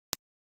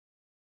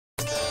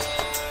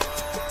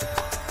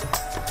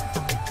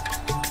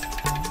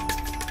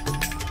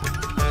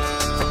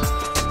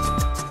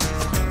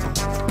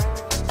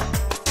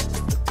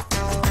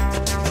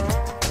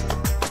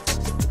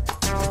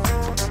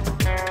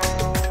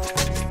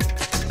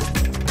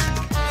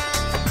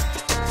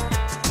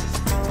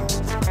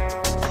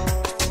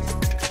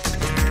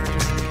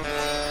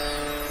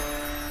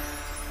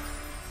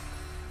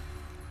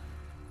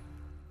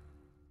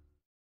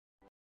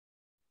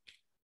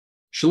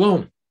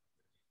Shalom.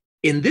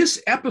 In this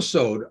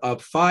episode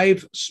of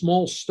Five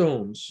Small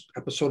Stones,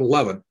 episode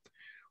 11,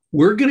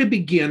 we're going to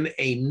begin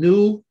a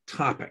new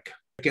topic.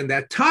 And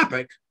that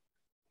topic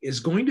is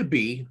going to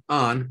be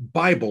on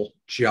Bible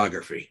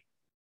geography.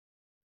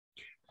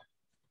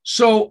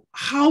 So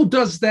how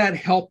does that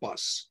help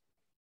us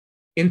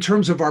in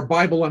terms of our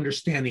Bible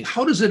understanding?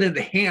 How does it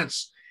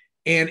enhance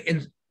and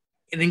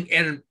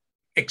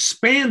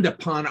expand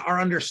upon our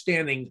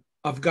understanding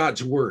of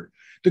God's word?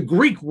 The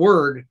Greek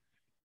word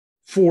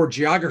for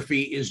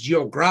geography is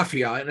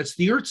geographia, and it's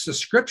the Earth's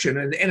description,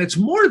 and it's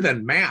more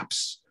than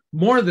maps,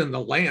 more than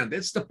the land.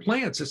 It's the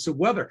plants, it's the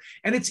weather,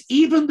 and it's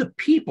even the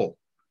people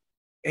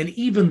and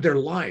even their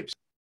lives.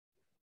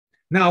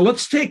 Now,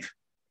 let's take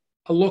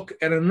a look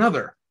at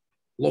another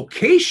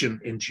location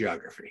in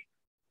geography.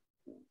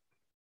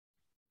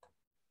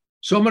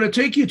 So I'm going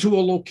to take you to a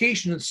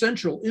location in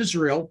central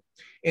Israel,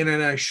 and in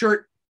a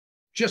short,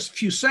 just a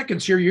few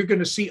seconds here, you're going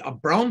to see a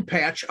brown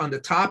patch on the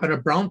top and a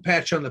brown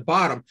patch on the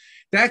bottom.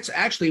 That's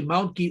actually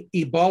Mount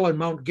Ebal and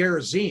Mount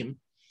Gerizim.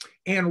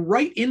 And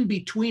right in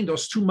between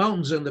those two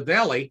mountains in the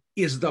valley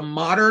is the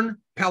modern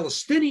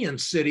Palestinian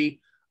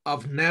city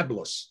of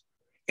Nablus.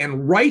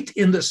 And right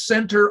in the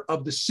center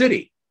of the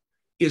city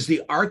is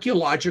the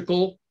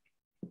archaeological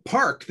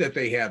park that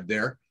they have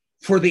there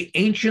for the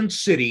ancient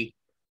city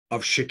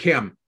of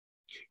Shechem.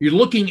 You're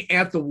looking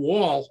at the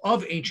wall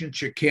of ancient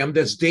Shechem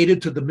that's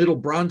dated to the Middle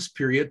Bronze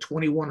period,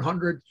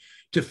 2100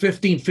 to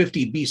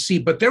 1550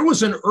 BC. But there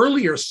was an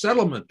earlier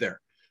settlement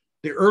there.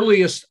 The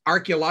earliest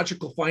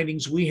archaeological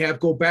findings we have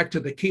go back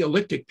to the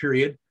Neolithic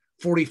period,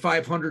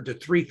 4500 to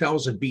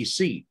 3000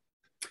 BC.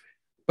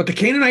 But the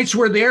Canaanites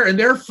were there, and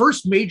their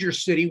first major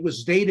city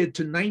was dated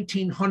to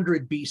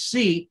 1900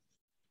 BC.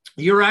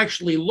 You're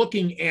actually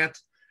looking at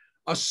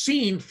a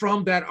scene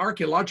from that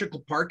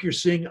archaeological park. You're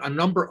seeing a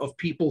number of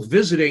people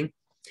visiting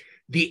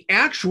the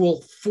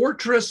actual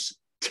fortress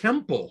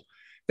temple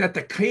that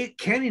the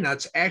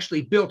Canaanites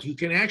actually built. You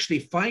can actually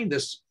find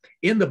this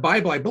in the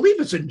Bible. I believe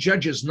it's in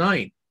Judges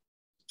 9.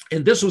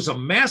 And this was a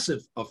massive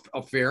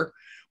affair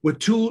with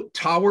two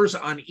towers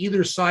on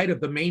either side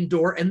of the main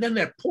door, and then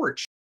that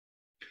porch,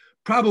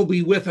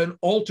 probably with an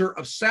altar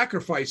of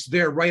sacrifice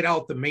there right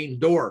out the main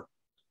door.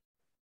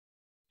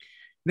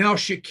 Now,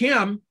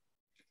 Shechem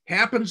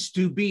happens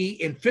to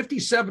be in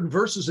 57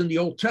 verses in the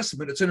Old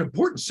Testament. It's an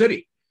important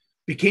city.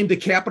 Became the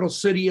capital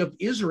city of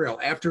Israel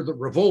after the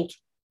revolt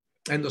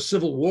and the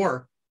civil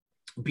war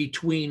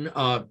between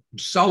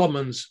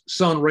Solomon's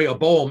son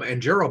Rehoboam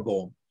and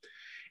Jeroboam.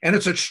 And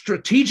it's a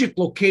strategic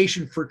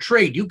location for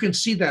trade. You can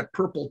see that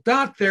purple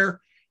dot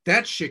there,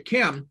 that's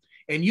Shechem,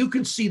 and you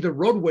can see the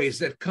roadways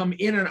that come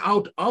in and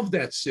out of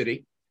that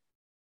city.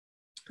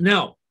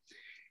 Now,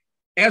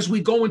 as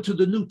we go into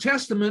the New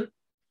Testament,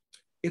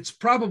 it's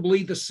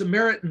probably the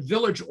Samaritan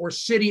village or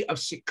city of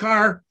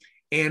Sychar,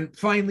 and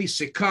finally,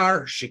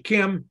 Sychar,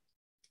 Shechem,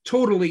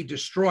 totally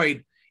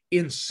destroyed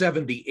in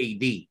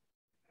 70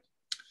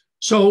 AD.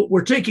 So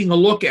we're taking a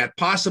look at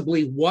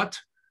possibly what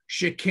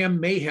Shechem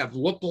may have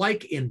looked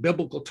like in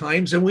biblical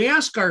times. And we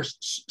ask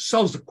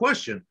ourselves the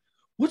question,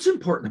 what's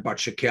important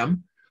about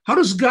Shechem? How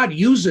does God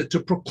use it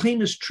to proclaim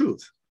his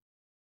truth?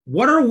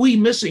 What are we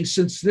missing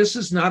since this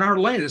is not our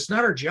land? It's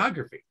not our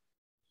geography.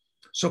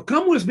 So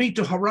come with me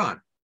to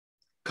Haran.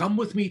 Come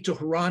with me to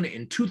Haran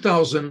in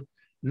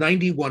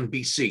 2091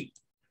 BC.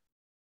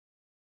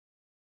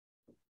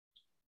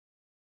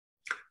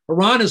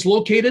 Haran is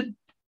located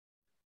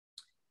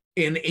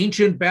in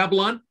ancient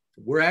Babylon.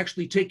 We're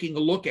actually taking a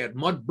look at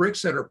mud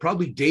bricks that are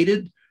probably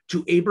dated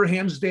to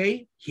Abraham's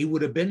day. He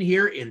would have been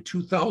here in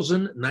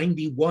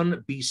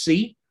 2091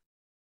 BC.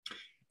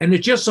 And it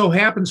just so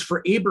happens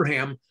for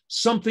Abraham,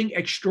 something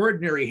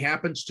extraordinary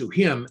happens to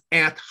him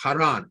at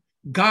Haran.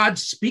 God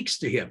speaks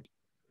to him.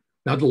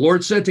 Now, the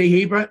Lord said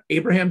to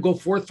Abraham, go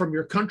forth from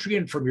your country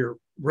and from your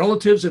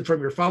relatives and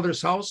from your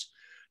father's house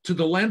to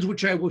the lands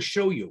which I will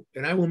show you,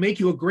 and I will make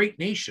you a great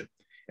nation,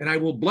 and I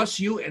will bless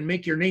you and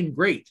make your name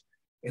great,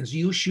 and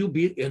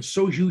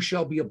so you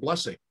shall be a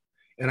blessing.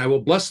 And I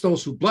will bless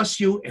those who bless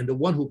you, and the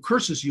one who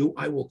curses you,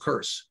 I will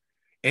curse.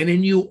 And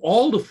in you,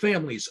 all the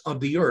families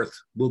of the earth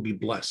will be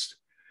blessed.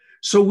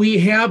 So we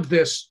have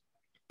this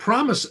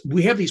promise.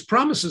 We have these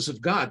promises of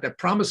God that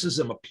promises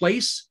him a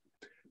place,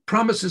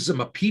 promises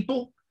him a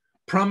people,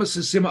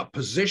 promises him a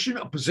position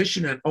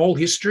in all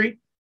history,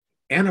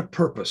 and a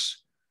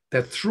purpose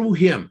that through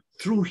him,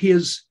 through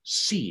his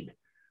seed,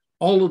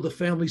 all of the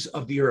families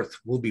of the earth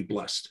will be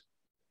blessed.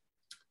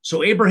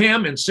 So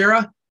Abraham and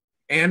Sarah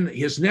and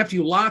his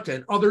nephew Lot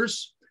and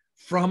others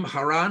from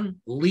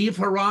Haran leave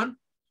Haran.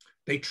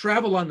 They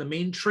travel on the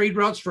main trade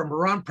routes from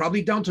Haran,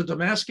 probably down to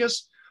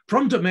Damascus.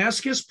 From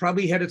Damascus,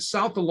 probably headed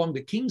south along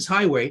the King's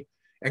Highway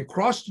and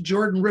crossed the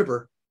Jordan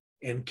River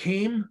and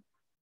came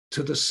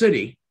to the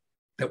city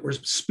that we're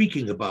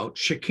speaking about,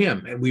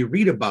 Shechem. And we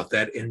read about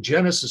that in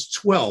Genesis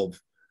 12,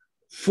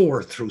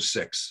 4 through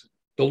 6.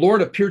 The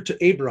Lord appeared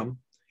to Abram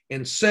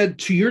and said,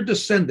 to your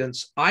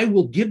descendants, I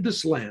will give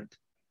this land.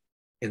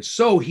 And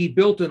so he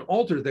built an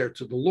altar there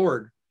to the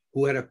Lord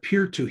who had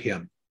appeared to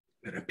him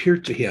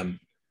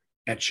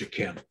at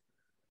Shechem.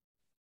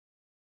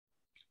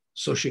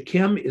 So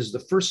Shechem is the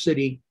first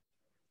city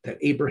that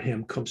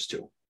Abraham comes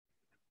to.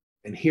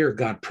 And here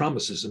God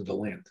promises him the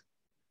land.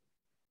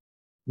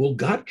 Will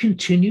God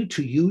continue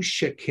to use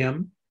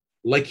Shechem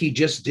like he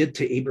just did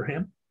to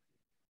Abraham?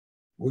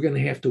 We're going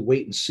to have to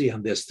wait and see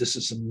on this. This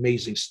is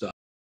amazing stuff.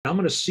 I'm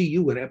going to see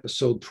you in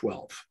episode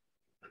 12.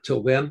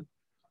 Until then,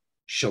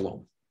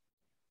 shalom.